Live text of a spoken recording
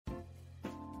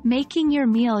Making your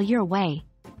meal your way.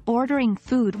 Ordering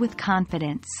food with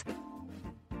confidence.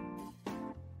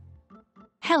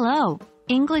 Hello,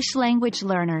 English language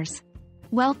learners.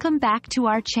 Welcome back to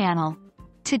our channel.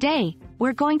 Today,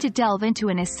 we're going to delve into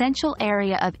an essential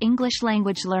area of English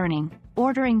language learning,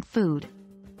 ordering food.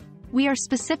 We are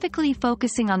specifically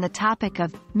focusing on the topic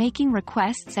of making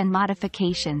requests and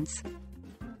modifications.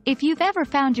 If you've ever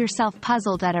found yourself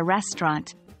puzzled at a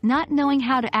restaurant, not knowing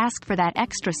how to ask for that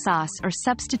extra sauce or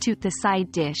substitute the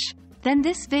side dish, then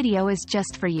this video is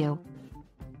just for you.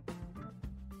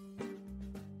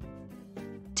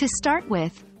 To start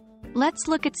with, let's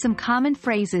look at some common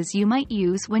phrases you might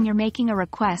use when you're making a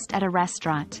request at a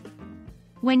restaurant.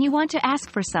 When you want to ask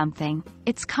for something,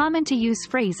 it's common to use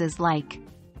phrases like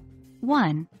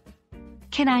 1.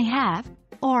 Can I have?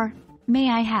 Or, may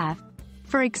I have?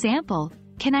 For example,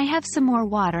 can I have some more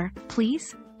water,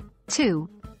 please? 2.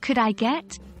 Could I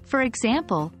get? For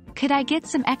example, could I get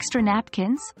some extra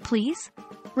napkins, please?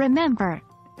 Remember,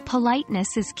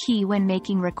 politeness is key when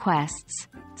making requests,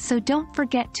 so don't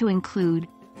forget to include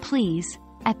please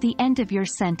at the end of your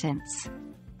sentence.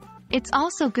 It's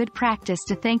also good practice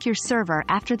to thank your server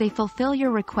after they fulfill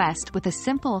your request with a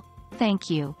simple thank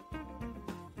you.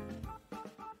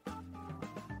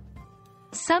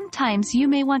 Sometimes you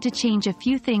may want to change a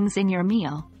few things in your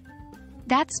meal.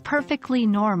 That's perfectly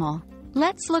normal.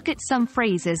 Let's look at some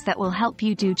phrases that will help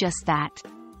you do just that.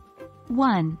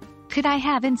 1. Could I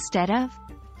have instead of?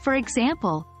 For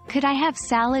example, could I have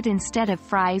salad instead of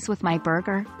fries with my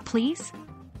burger, please?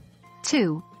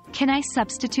 2. Can I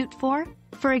substitute for?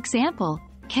 For example,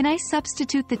 can I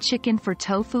substitute the chicken for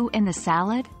tofu in the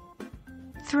salad?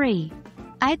 3.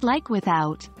 I'd like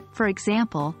without. For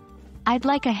example, I'd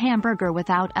like a hamburger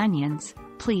without onions,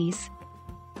 please.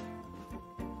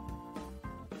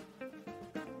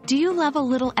 Do you love a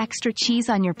little extra cheese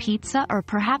on your pizza or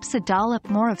perhaps a dollop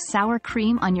more of sour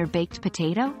cream on your baked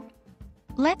potato?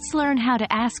 Let's learn how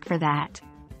to ask for that.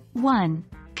 1.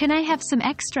 Can I have some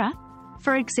extra?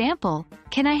 For example,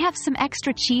 can I have some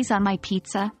extra cheese on my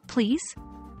pizza, please?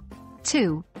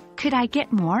 2. Could I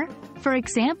get more? For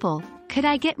example, could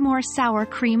I get more sour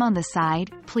cream on the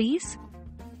side, please?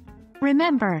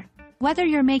 Remember, whether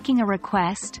you're making a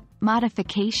request,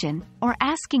 modification, or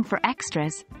asking for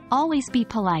extras, always be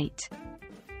polite.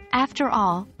 After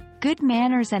all, good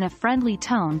manners and a friendly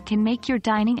tone can make your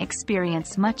dining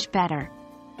experience much better.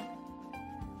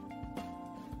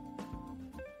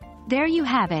 There you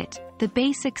have it, the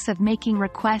basics of making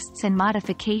requests and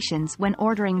modifications when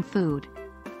ordering food.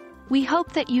 We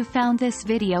hope that you found this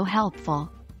video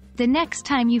helpful. The next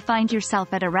time you find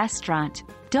yourself at a restaurant,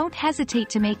 don't hesitate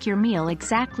to make your meal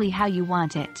exactly how you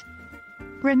want it.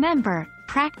 Remember,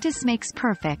 practice makes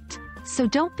perfect, so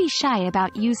don't be shy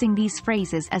about using these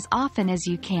phrases as often as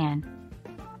you can.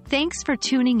 Thanks for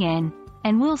tuning in,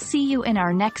 and we'll see you in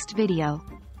our next video.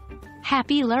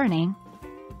 Happy learning!